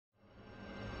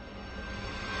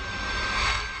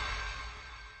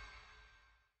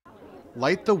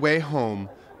Light the Way Home.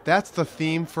 That's the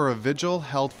theme for a vigil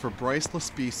held for Bryce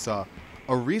Laspisa,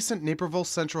 a recent Naperville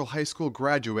Central High School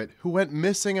graduate who went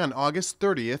missing on August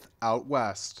 30th out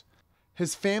west.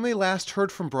 His family last heard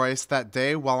from Bryce that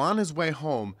day while on his way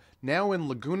home, now in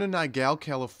Laguna Niguel,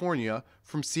 California,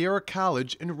 from Sierra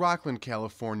College in Rockland,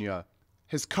 California.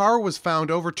 His car was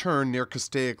found overturned near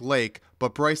Castaic Lake,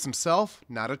 but Bryce himself,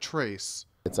 not a trace.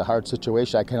 It's a hard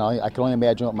situation. I can only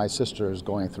imagine what my sister is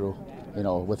going through,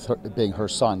 with her, being her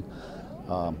son.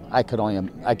 I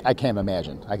can't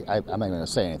imagine. I'm not even going to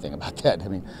say anything about that. I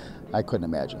mean, I couldn't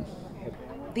imagine.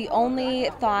 The only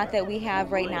thought that we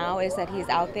have right now is that he's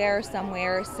out there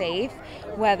somewhere safe,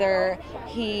 whether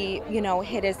he,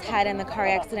 hit his head in the car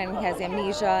accident and he has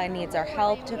amnesia and needs our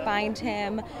help to find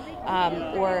him,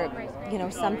 or,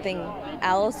 something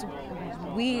else.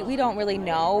 We don't really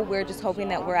know. We're just hoping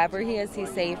that wherever he is, he's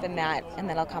safe and that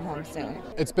he'll come home soon.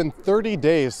 It's been 30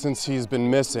 days since he's been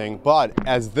missing, but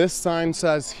as this sign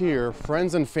says here,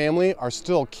 friends and family are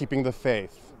still keeping the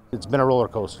faith. It's been a roller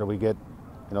coaster. We get,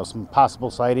 some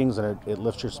possible sightings and it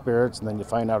lifts your spirits, and then you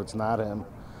find out it's not him.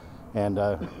 And,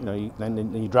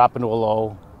 then you drop into a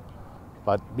low.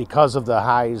 But because of the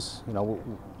highs,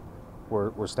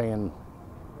 we're staying,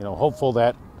 hopeful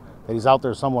that he's out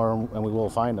there somewhere and we will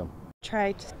find him.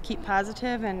 Try to keep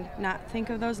positive and not think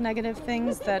of those negative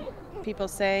things that people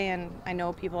say and I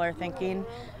know people are thinking.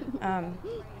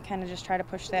 Kind of just try to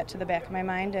push that to the back of my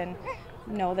mind and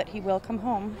know that he will come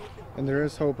home. And there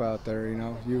is hope out there,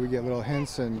 You would get little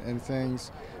hints and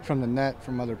things from the net,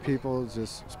 from other people,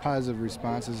 just positive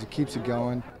responses. It keeps it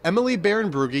going. Emily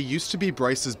Barenbrugge used to be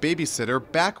Bryce's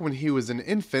babysitter back when he was an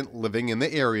infant living in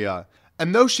the area.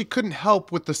 And though she couldn't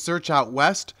help with the search out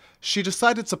west, she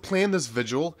decided to plan this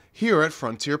vigil here at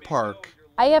Frontier Park.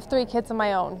 I have 3 kids of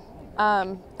my own,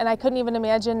 and I couldn't even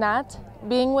imagine not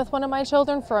being with one of my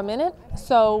children for a minute.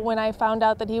 So when I found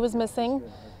out that he was missing,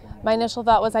 my initial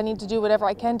thought was I need to do whatever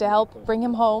I can to help bring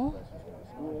him home.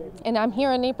 And I'm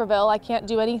here in Naperville. I can't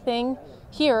do anything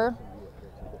here,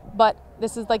 but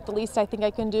this is like the least I think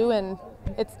I can do, and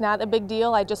it's not a big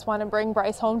deal. I just want to bring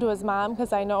Bryce home to his mom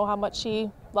because I know how much she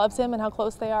loves him and how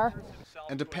close they are.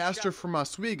 And a pastor from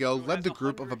Oswego led the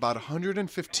group of about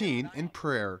 115 in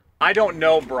prayer. I don't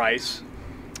know Bryce,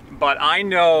 but I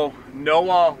know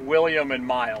Noah, William, and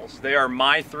Miles. They are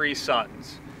my 3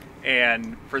 sons.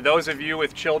 And for those of you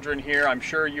with children here, I'm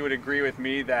sure you would agree with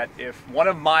me that if one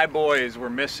of my boys were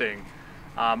missing,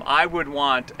 I would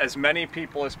want as many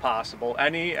people as possible,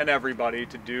 any and everybody,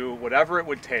 to do whatever it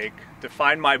would take to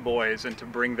find my boys and to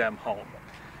bring them home.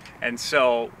 And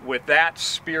so with that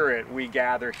spirit, we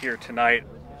gather here tonight.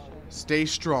 Stay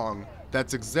strong.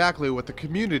 That's exactly what the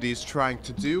community's trying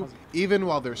to do, even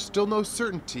while there's still no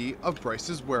certainty of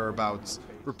Bryce's whereabouts.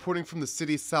 Reporting from the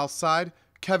city's south side,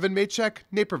 Kevin Maychek,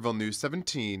 Naperville News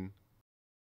 17.